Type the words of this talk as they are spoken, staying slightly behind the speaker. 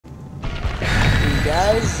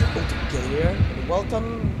Guys, Otik here, and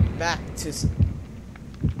welcome back to...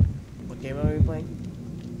 What game are we playing?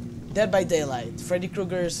 Dead by Daylight, Freddy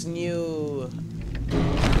Krueger's new...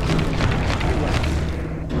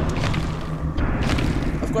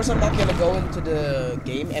 Of course, I'm not gonna go into the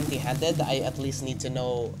game empty-handed. I at least need to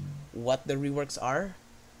know what the reworks are.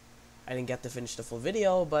 I didn't get to finish the full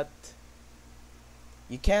video, but...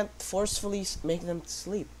 You can't forcefully make them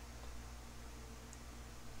sleep.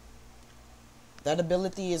 That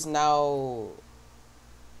ability is now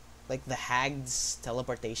like the hag's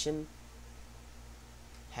teleportation.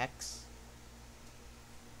 Hex.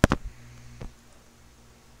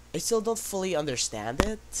 I still don't fully understand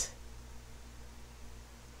it.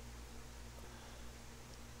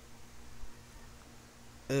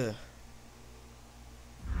 Ugh.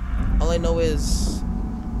 All I know is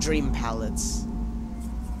dream palettes.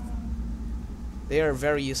 They are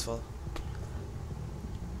very useful.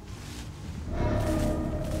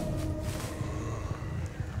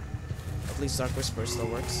 At least Dark Whisper still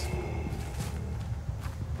works.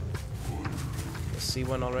 Let's see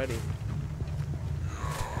one already.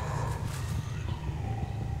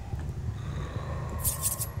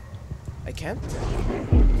 I can't?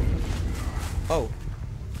 Oh.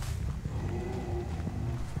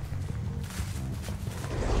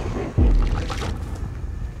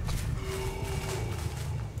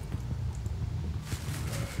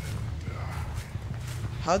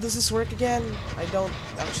 How does this work again? I don't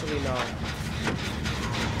actually know.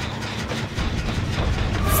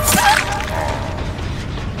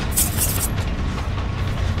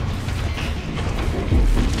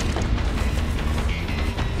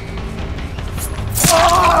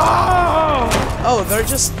 Oh, they're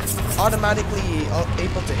just automatically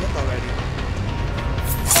able to hit already.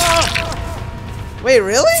 Wait,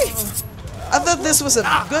 really? I thought this was a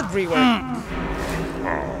good rework.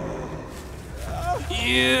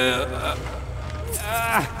 Yeah.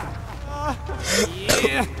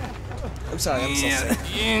 Yeah. I'm sorry, I'm so sick.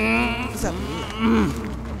 What's that mean?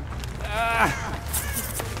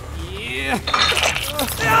 Yeah.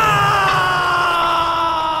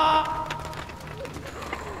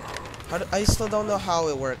 I still don't know how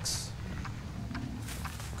it works.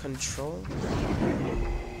 Control?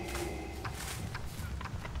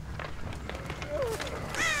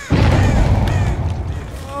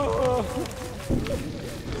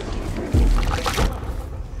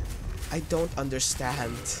 I don't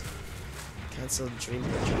understand. Cancel dream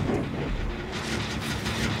projector.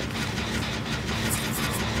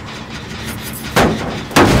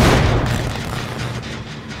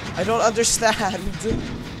 I don't understand.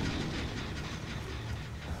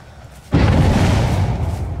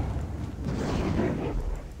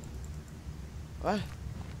 What?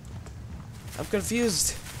 I'm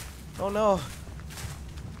confused. Oh no.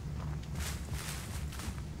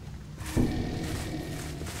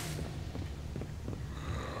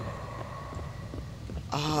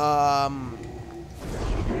 I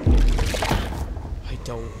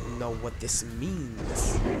don't know what this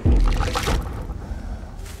means.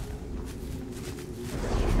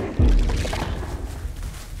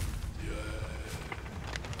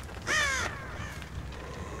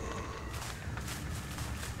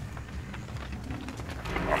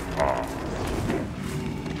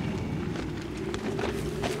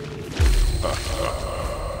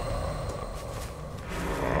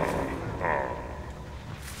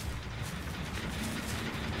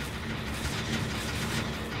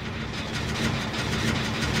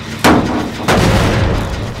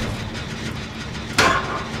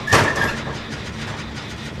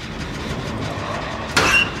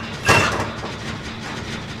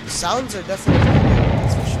 Sounds are definitely good,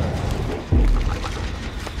 that's for sure.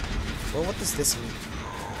 Well, what does this mean?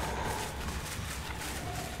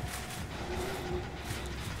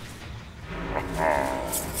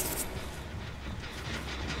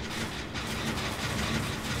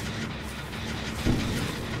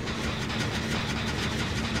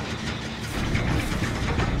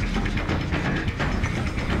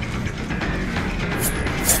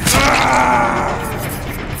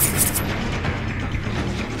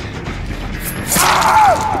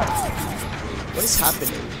 What is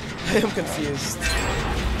happening? I am confused.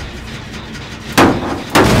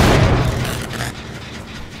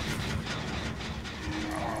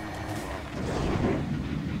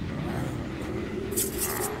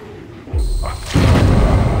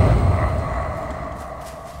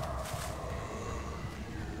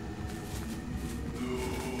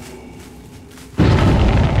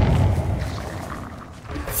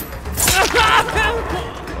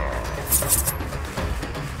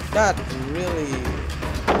 That really...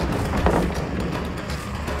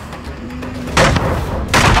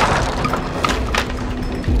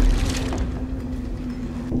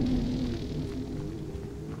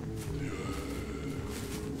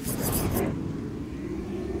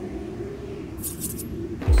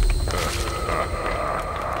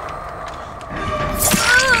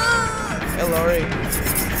 Lori.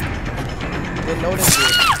 Didn't notice you.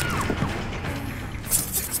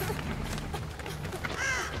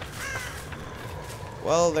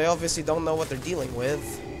 Well, they obviously don't know what they're dealing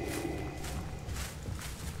with.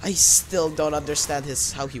 I still don't understand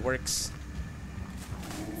how he works.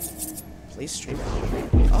 Please stream it.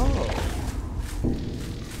 Oh.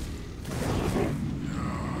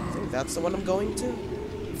 I think that's the one I'm going to.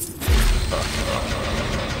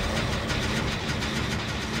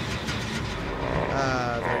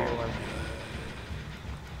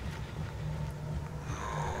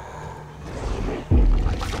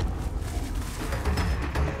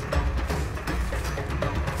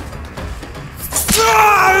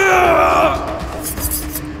 There you are.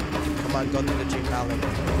 Come on, go to the Dream Palette.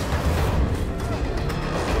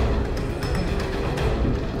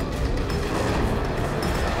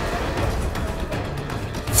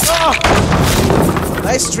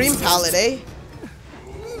 Nice Dream Palette, eh?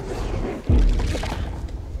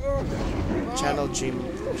 Channel Dream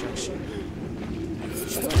Projection.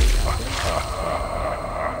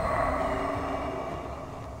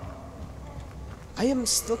 I am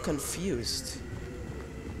still confused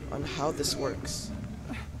on how this works.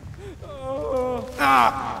 There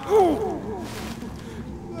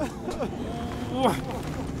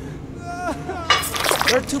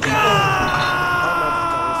are two people.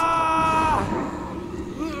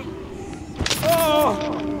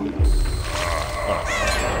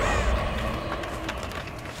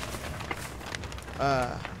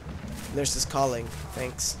 Nurse is calling.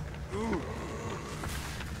 Thanks.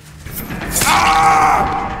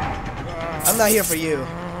 I'm not here for you.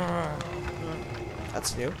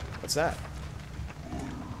 That's new. What's that?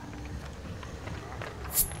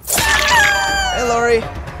 Hey, Lori.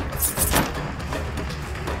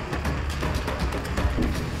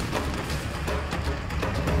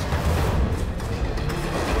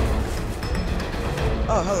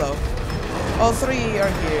 Oh, hello. All three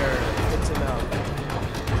are here. Good to know.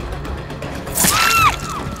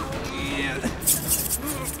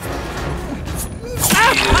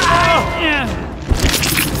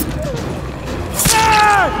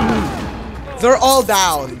 They're all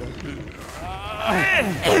down.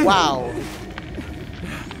 Wow.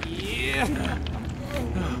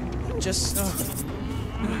 Just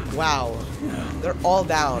wow. They're all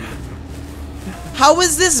down. How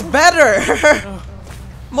is this better?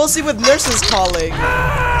 Mostly with nurses calling.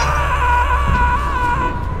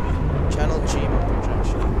 Channel G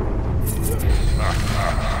projection.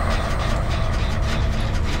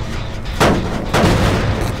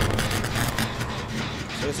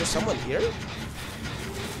 So is there someone here?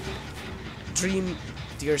 Dream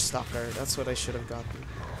Deerstalker. That's what I should have gotten.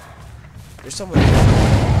 There's someone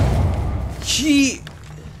here. He.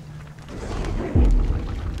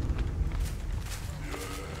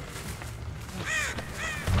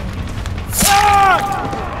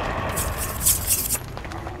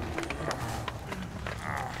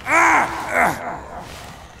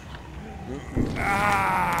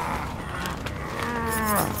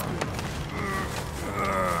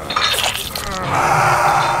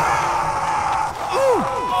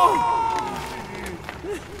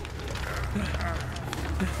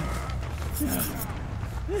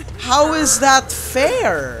 How is that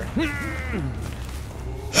fair?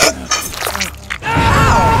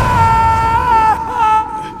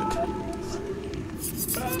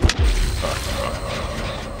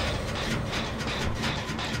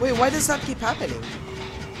 Wait, why does that keep happening?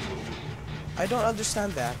 I don't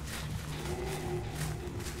understand that.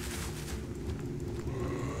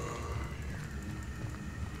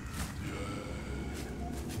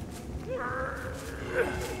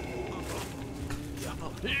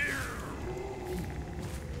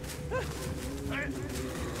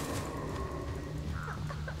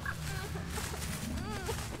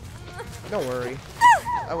 Don't worry.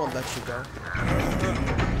 I won't let you go.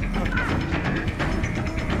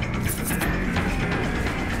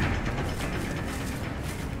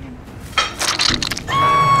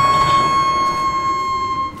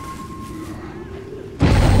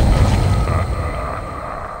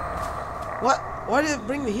 What? Why did it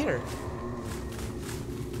bring me here?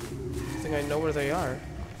 I think I know where they are.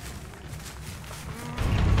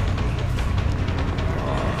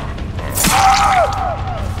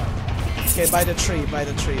 Okay, by the tree, by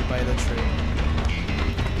the tree, by the tree.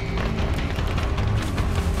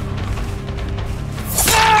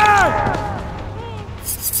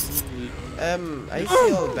 I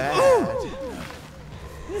feel bad.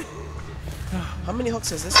 How many hooks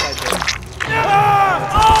has this guy been? Oh,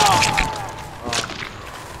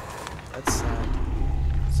 that's sad.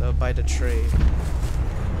 So by the tree.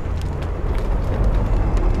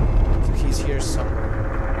 So He's here somewhere.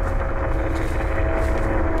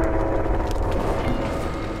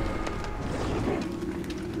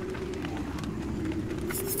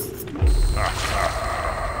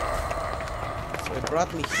 So it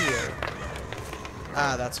brought me here.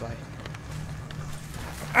 Ah, that's why.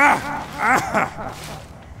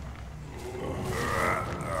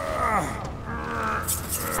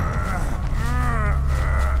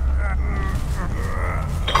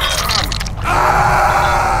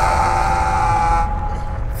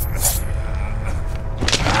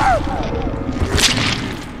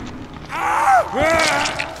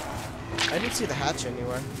 I didn't see the hatch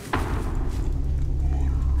anywhere.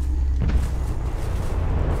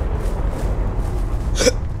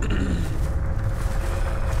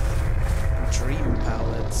 Dream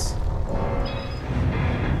pallets.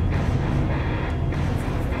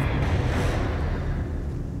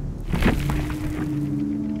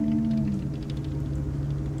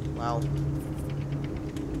 Wow.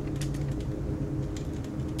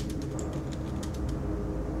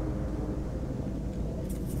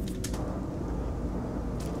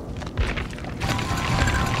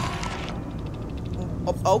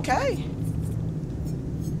 Okay.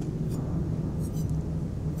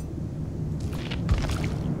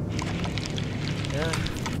 Yeah.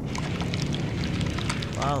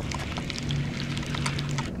 Wow.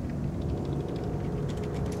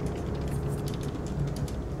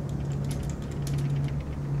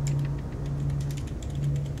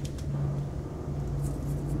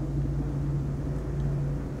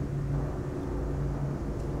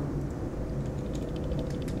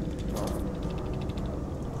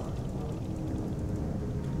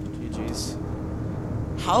 GG's.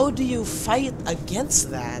 How do you fight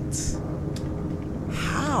against that?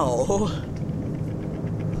 How?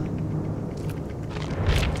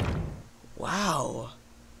 Wow.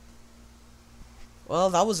 Well,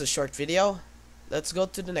 that was a short video. Let's go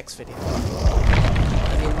to the next video.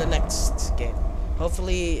 I mean, the next game.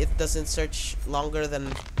 Hopefully, it doesn't search longer than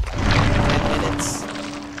 10 minutes.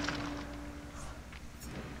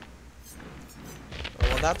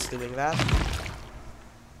 Well, that's doing that.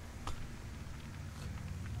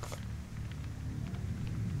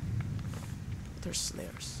 There's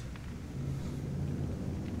snares.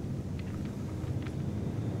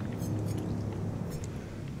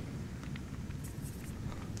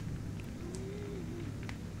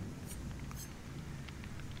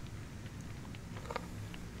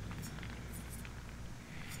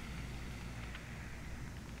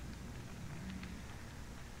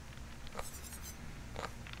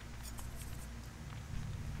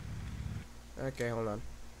 Okay, hold on.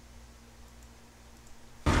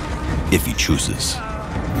 If he chooses.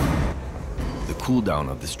 The cooldown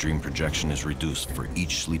of this dream projection is reduced for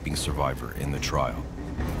each sleeping survivor in the trial.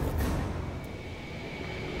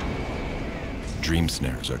 Dream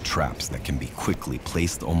snares are traps that can be quickly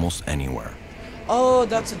placed almost anywhere. Oh,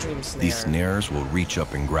 that's a dream snare. These snares will reach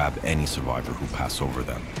up and grab any survivor who pass over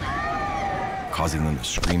them, causing them to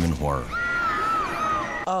scream in horror.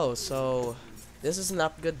 Oh, so this is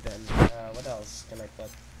not good then. What else can I put?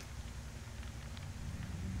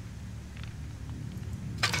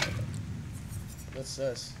 What's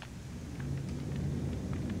this?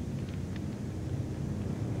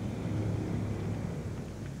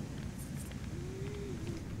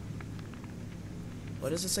 What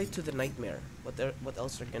does it say to the nightmare? What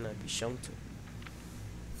else are gonna be shown to?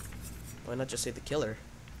 Why not just say the killer?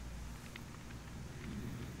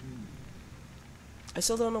 I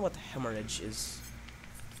still don't know what hemorrhage is.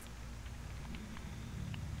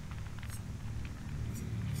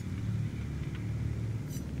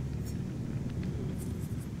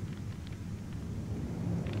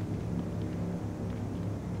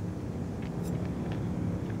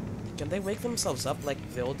 Can they wake themselves up like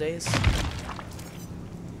the old days?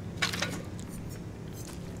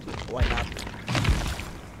 Why not?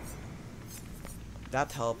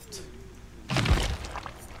 That helped.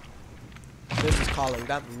 This is calling.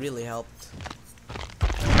 That really helped.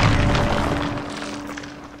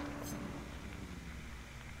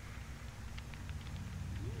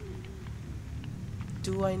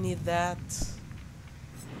 Do I need that?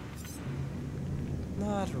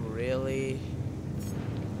 Not really.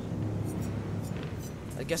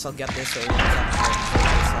 I guess I'll get this so that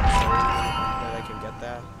I can get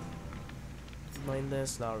that.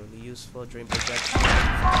 Blindness, not really useful. Dream projection.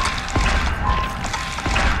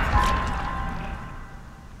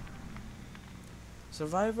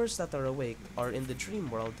 Survivors that are awake or in the dream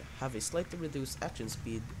world have a slightly reduced action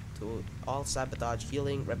speed to all sabotage,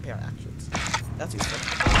 healing, repair actions. That's useful.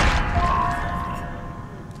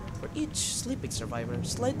 For each sleeping survivor,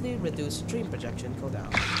 slightly reduced dream projection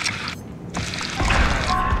cooldown.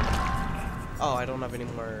 Oh, I don't have any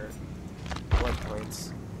more blood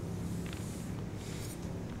points.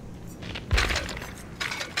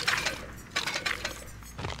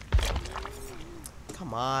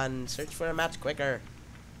 Come on, search for a match quicker.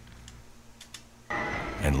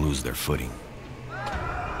 And lose their footing,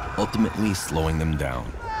 ultimately slowing them down.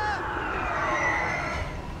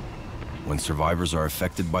 When survivors are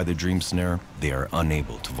affected by the dream snare, they are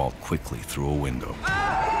unable to vault quickly through a window. So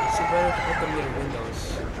better to put them near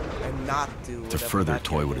windows and not do. To further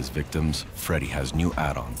toy with his victims, Freddy has new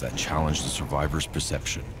add-ons that challenge the survivor's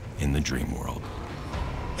perception in the dream world.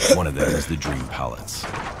 One of them is the dream pallets,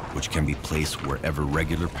 which can be placed wherever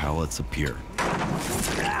regular pallets appear.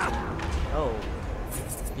 Oh.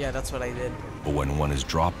 Yeah, that's what I did. But when one is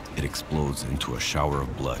dropped, it explodes into a shower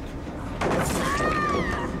of blood.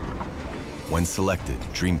 When selected,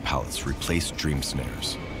 dream pallets replace dream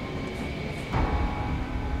snares.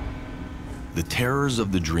 The terrors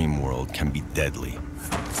of the dream world can be deadly.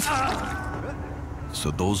 So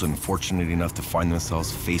those unfortunate enough to find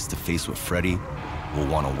themselves face to face with Freddy will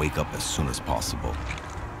want to wake up as soon as possible.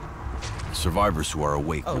 Survivors who are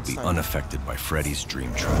awake will be unaffected by Freddy's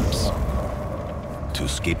dream traps. To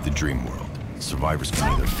escape the dream world, survivors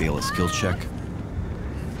can either fail a skill check,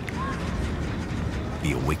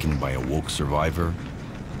 be awakened by a woke survivor,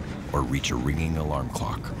 or reach a ringing alarm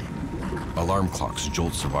clock. Alarm clocks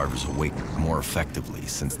jolt survivors awake more effectively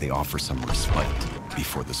since they offer some respite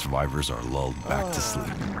before the survivors are lulled back to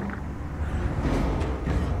sleep.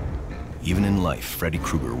 Even in life, Freddy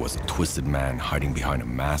Krueger was a twisted man hiding behind a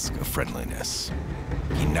mask of friendliness.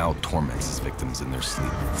 He now torments his victims in their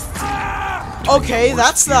sleep. Okay,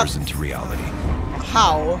 that's not into reality.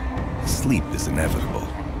 how. Sleep is inevitable,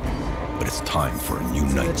 but it's time for a new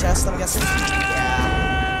nightmare. The chest, I'm guessing.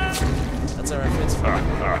 Yeah, that's a reference for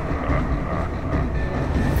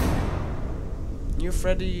new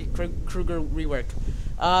Freddy Krueger rework.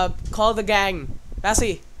 Call the gang,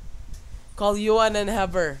 Bassie. Call Yuan and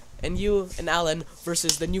Heber, and you and Alan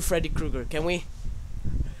versus the new Freddy Krueger. Can we?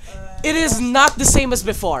 It is not the same as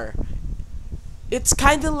before. It's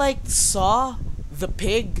kind of like Saw, the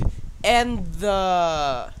pig, and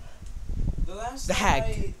the last hag.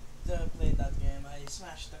 time I played that game, I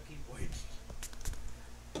smashed the keyboard.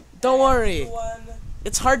 Don't worry, U1,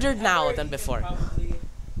 it's harder now Heber, than you before. you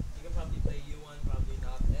can probably play U1, probably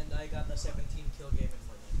not. And I got the 17 kill game in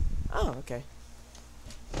Fortnite. Oh, okay.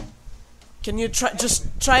 Can you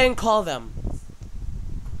just try and call them?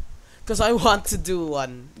 Because I want to do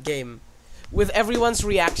one game with everyone's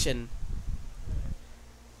reaction.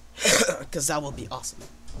 Because that will be awesome.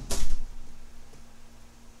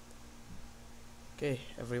 Okay,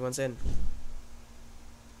 everyone's in.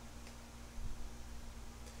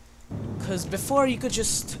 Because before you could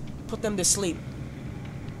just put them to sleep.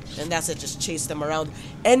 And that's it, just chase them around.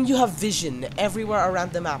 And you have vision everywhere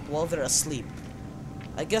around the map while they're asleep.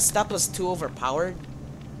 I guess that was too overpowered.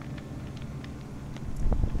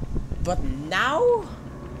 But now,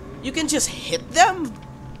 you can just hit them?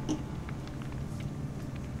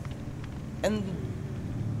 And...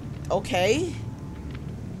 okay.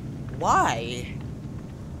 Why?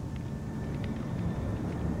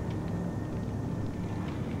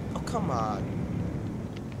 Oh, come on.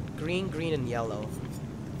 Green, green, and yellow.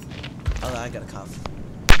 Oh, I got a cough.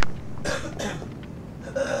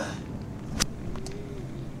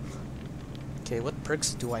 Okay, what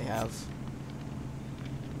perks do I have?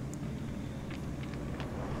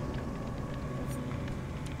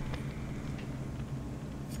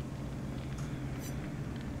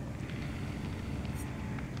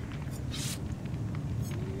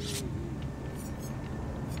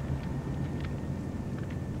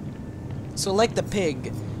 So like the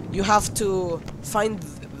pig, you have to find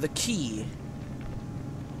the key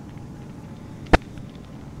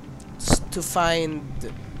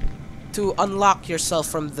to unlock yourself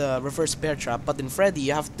from the reverse bear trap. But in Freddy,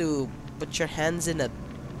 you have to put your hands in an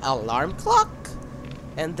alarm clock,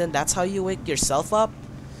 and then that's how you wake yourself up.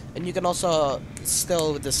 And you can also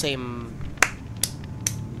still with the same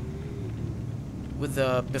with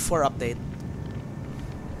the before update.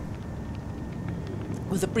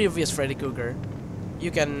 With the previous Freddy Krueger,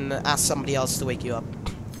 you can ask somebody else to wake you up.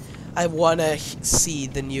 I wanna see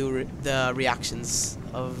the new the reactions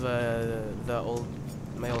of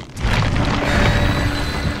my old team.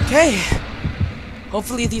 Okay,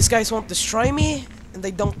 hopefully these guys won't destroy me, and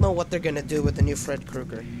they don't know what they're gonna do with the new Fred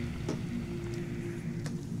Krueger.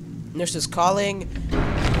 Nurse is calling.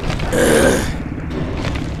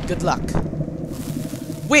 Good luck.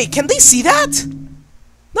 Wait, can they see that?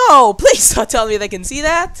 No, please don't tell me they can see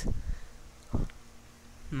that.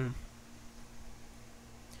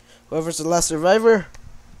 Whoever's the last survivor,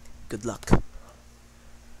 Good luck.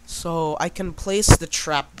 So I can place the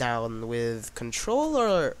trap down with control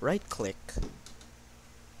or right click.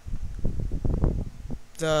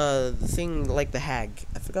 The thing like the hag.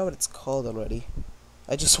 I forgot what it's called already.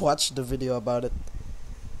 I just watched the video about it.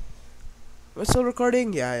 Am I still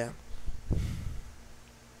recording? Yeah.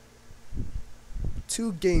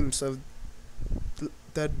 2 games of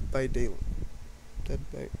Dead by Daylight.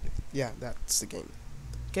 Yeah, that's the game.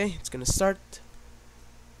 Okay, it's gonna start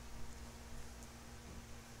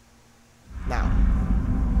now.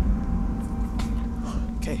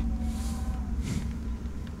 Okay.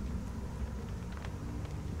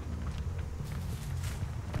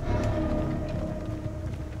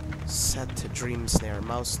 Set to dream snare,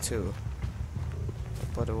 mouse 2.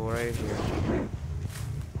 I'll put it right here.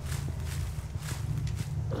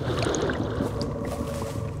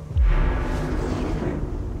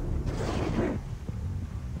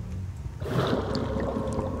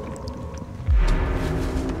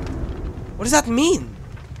 What does that mean?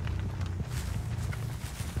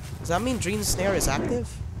 Does that mean dream snare is active?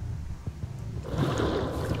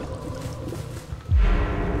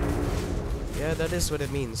 Yeah, that is what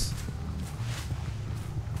it means.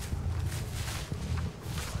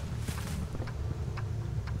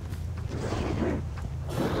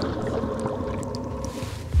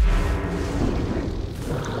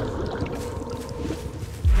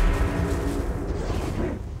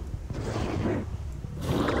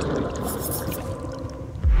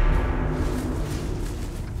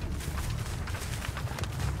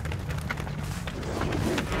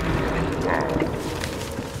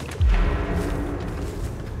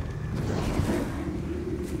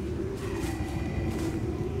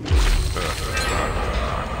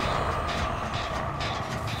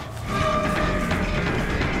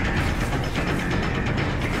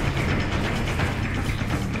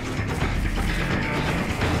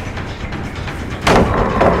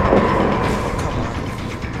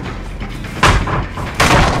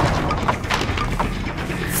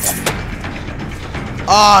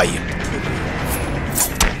 Ah, you.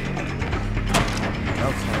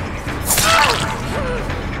 Okay.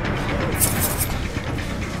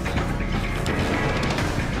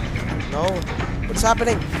 No. What's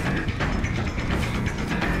happening?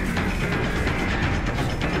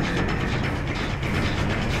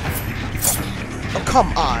 Oh,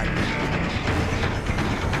 come on.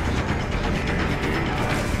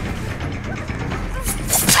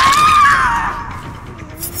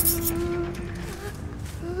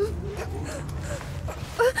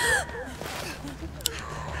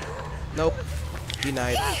 Nope.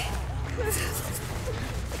 Denied.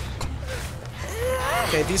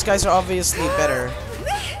 Okay, these guys are obviously better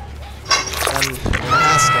than the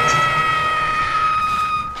last guy.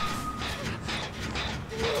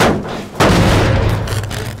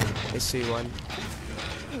 I see one.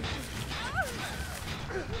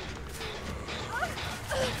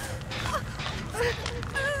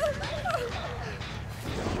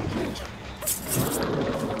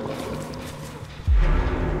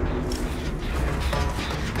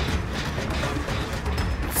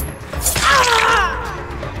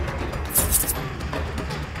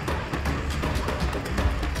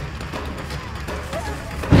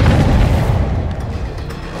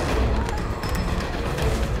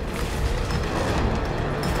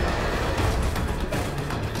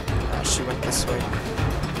 She went this way.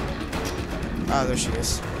 Ah, there she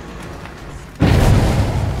is.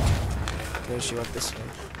 There she went this way.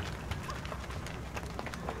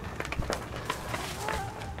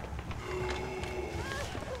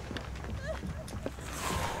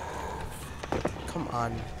 Come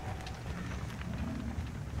on.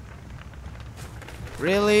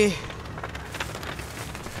 Really?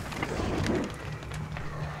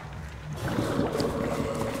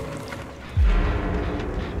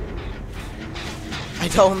 I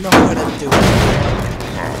don't know what I'm doing.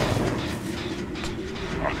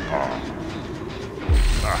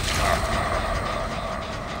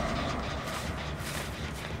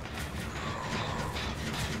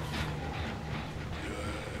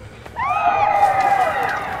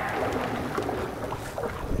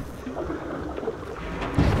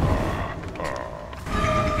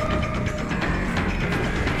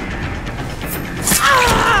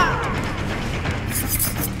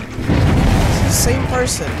 Same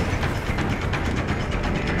person.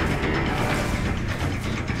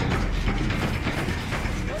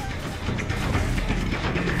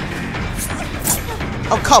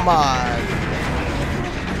 Oh, come on.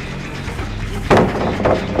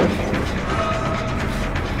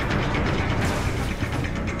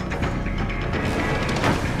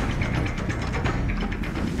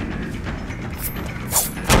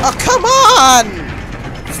 Oh, on!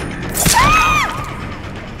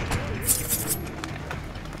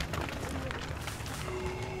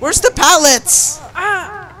 Where's the pallets?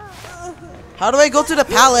 How do I go to the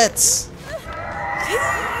pallets?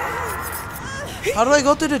 How do I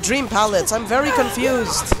go to the dream pallets? I'm very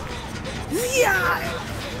confused.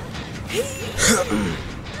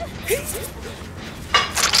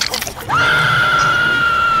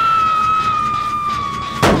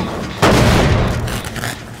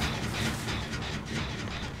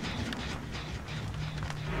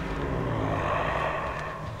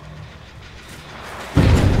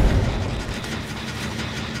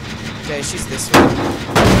 Okay, she's this way.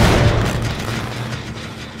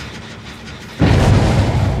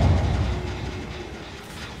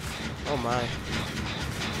 Oh my.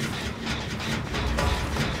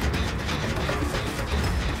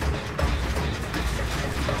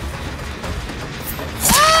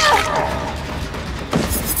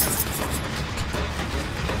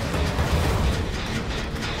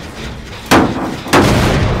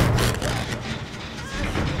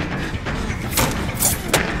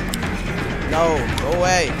 No, go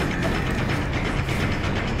away.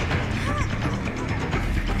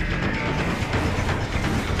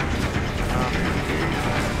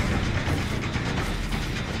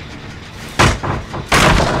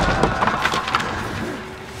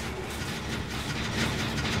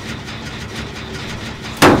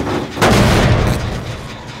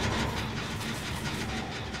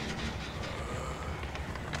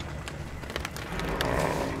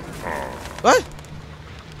 What?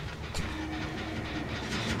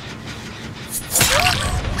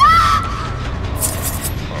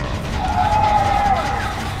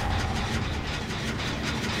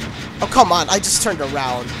 Oh, come on, I just turned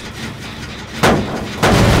around.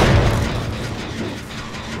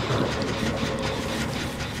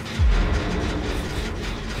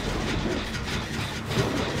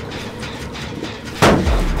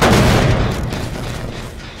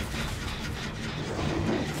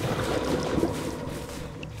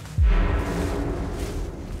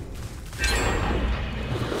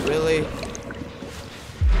 Really?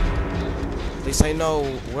 At least I know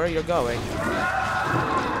where you're going.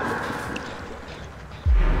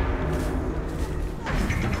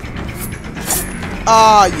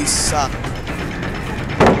 Ah, you suck.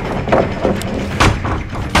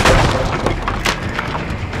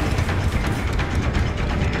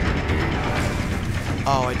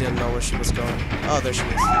 Oh, I didn't know where she was going. Oh, there she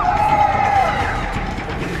is.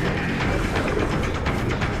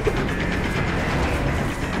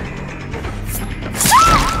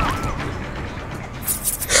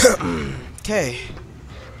 Okay.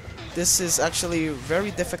 This is actually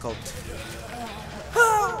very difficult.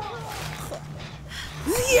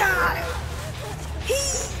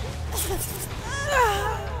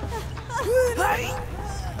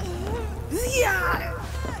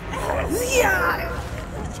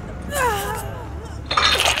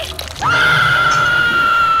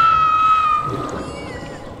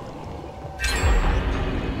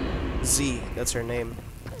 Z, that's her name.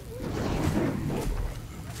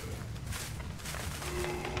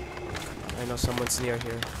 I know someone's near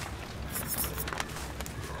here.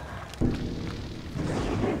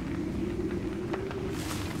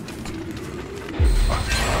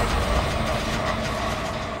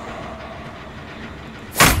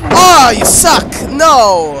 Oh, you suck!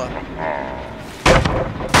 No!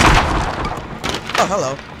 Oh,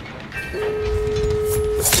 hello.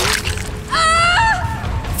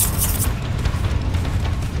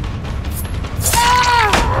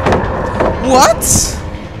 What?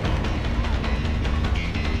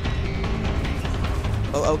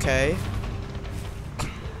 Oh, okay.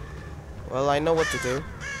 Well, I know what to do.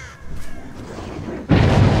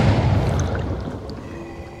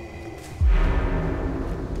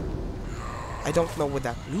 I don't know what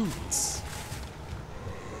that means.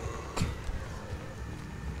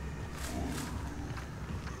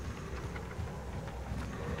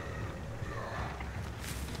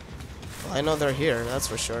 Well, I know they're here, that's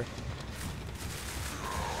for sure.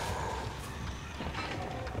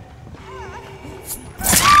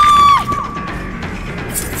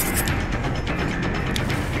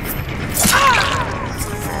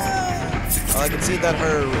 Well, I can see that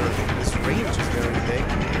his range is very big.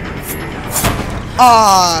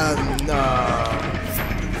 Oh no!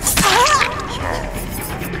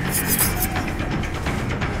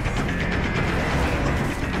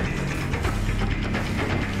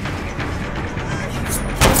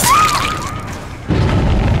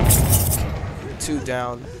 Two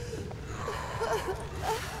down.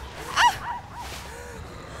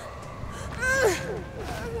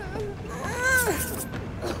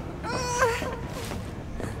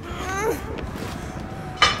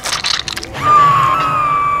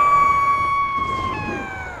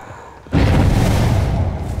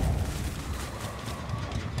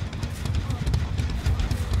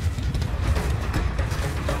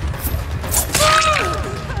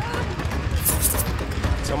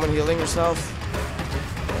 yourself.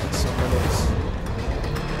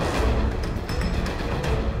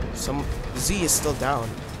 Someone is. Z is still down.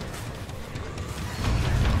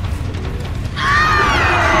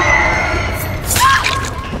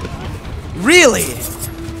 Really?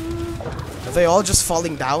 Are they all just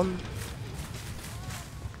falling down?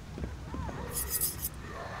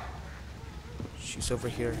 She's over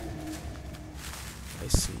here. I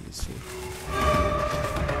see.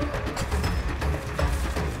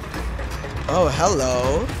 Oh,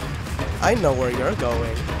 hello. I know where you're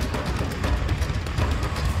going.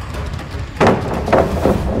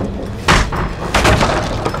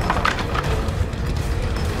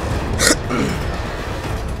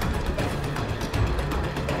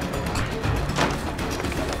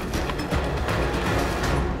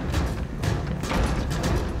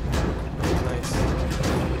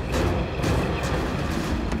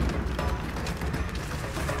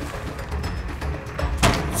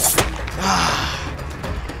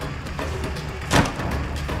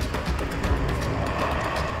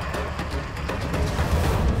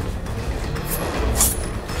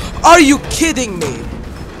 Are you kidding me?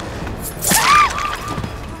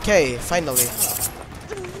 Okay, finally.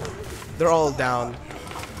 They're all down.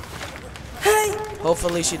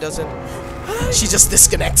 Hopefully she doesn't... She just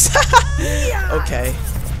disconnects. Okay.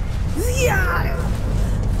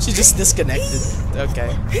 She just disconnected.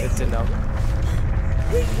 Okay, good to know.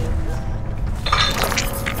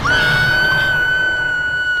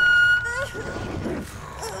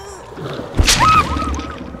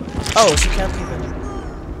 Oh, she can't even.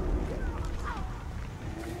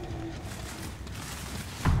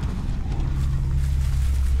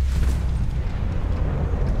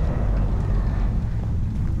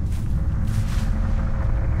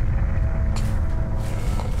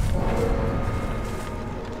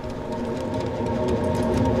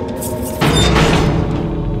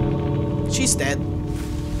 She's dead.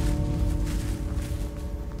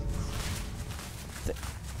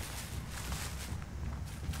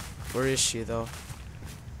 Where is she though?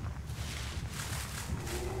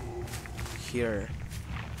 Here.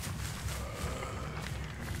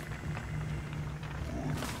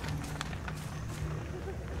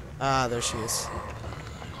 Ah, there she is.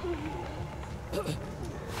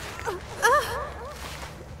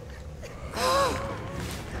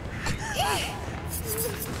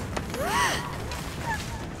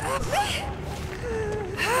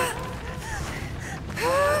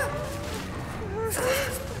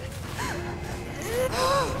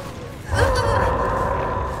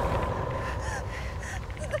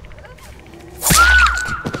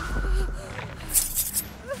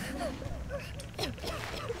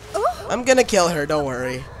 I'm gonna kill her, don't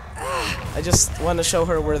worry. I just want to show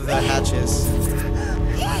her where the hatch is.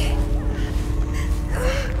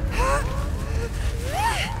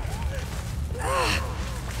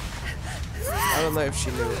 I don't know if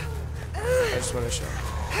she knew. I just want to show her.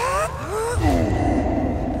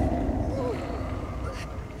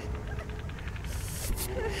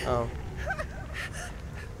 Oh.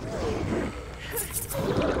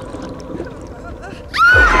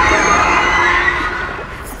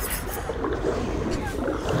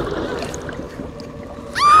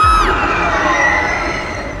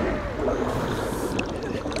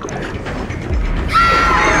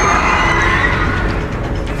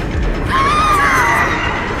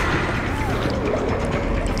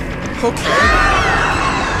 Okay.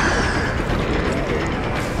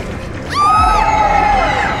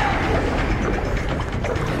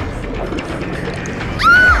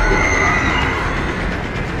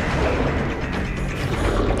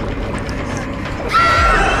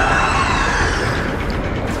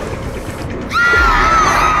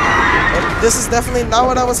 This is definitely not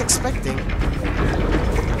what I was expecting.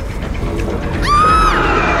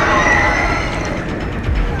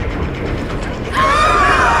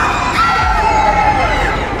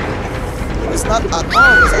 It's not at all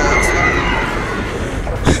as I expected.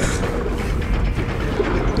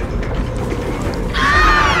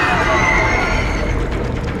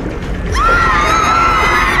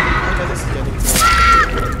 Okay, this is getting too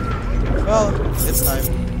long. Well, it's time.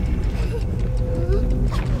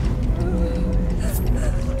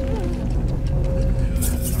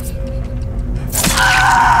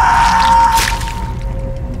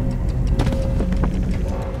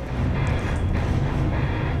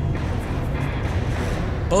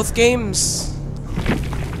 Both games.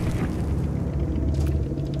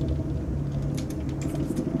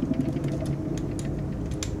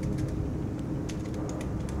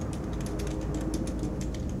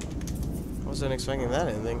 Wasn't expecting that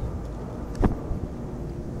ending.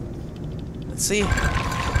 Let's see.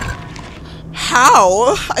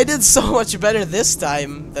 How? I did so much better this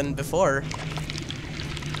time than before.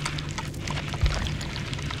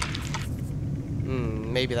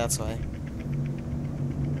 Maybe that's why.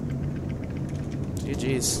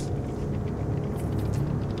 GG's.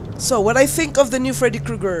 So, what I think of the new Freddy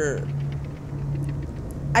Krueger...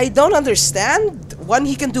 I don't understand. One,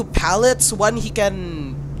 he can do pallets. One, he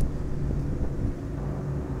can...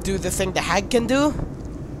 do the thing the hag can do.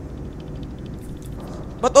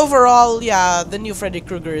 But overall, yeah, the new Freddy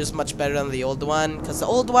Krueger is much better than the old one. Because the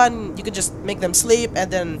old one, you can just make them sleep,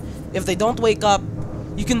 and then if they don't wake up,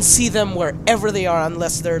 you can see them wherever they are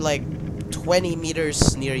unless they're like 20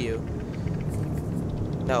 meters near you.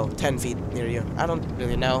 No, 10 feet near you. I don't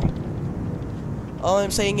really know. All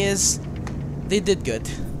I'm saying is, they did good.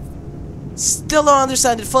 Still don't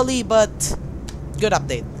understand it fully, but good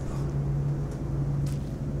update.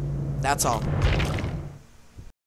 That's all.